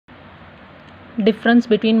difference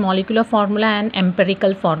between molecular formula and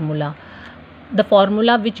empirical formula. The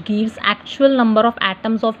formula which gives actual number of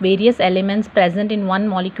atoms of various elements present in one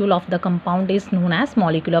molecule of the compound is known as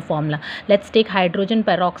molecular formula. Let's take hydrogen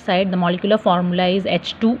peroxide. The molecular formula is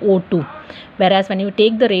H2O2, whereas when you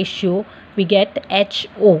take the ratio we get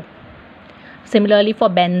HO. Similarly for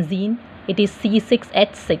benzene it is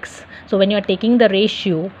C6H6. So when you are taking the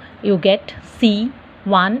ratio you get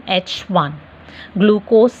C1H1.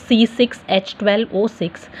 Glucose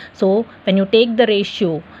C6H12O6. So when you take the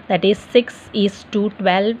ratio, that is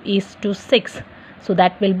 6:12:6, so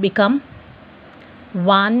that will become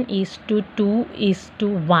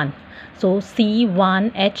 1:2:1. So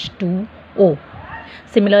C1H2O.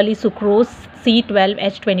 Similarly sucrose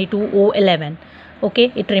C12H22O11.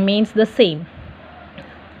 Okay, it remains the same.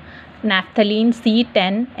 Naphthalene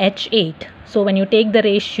C10H8. So when you take the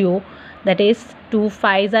ratio, that is 2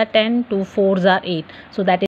 5s are 10, 2 4s are 8. So that is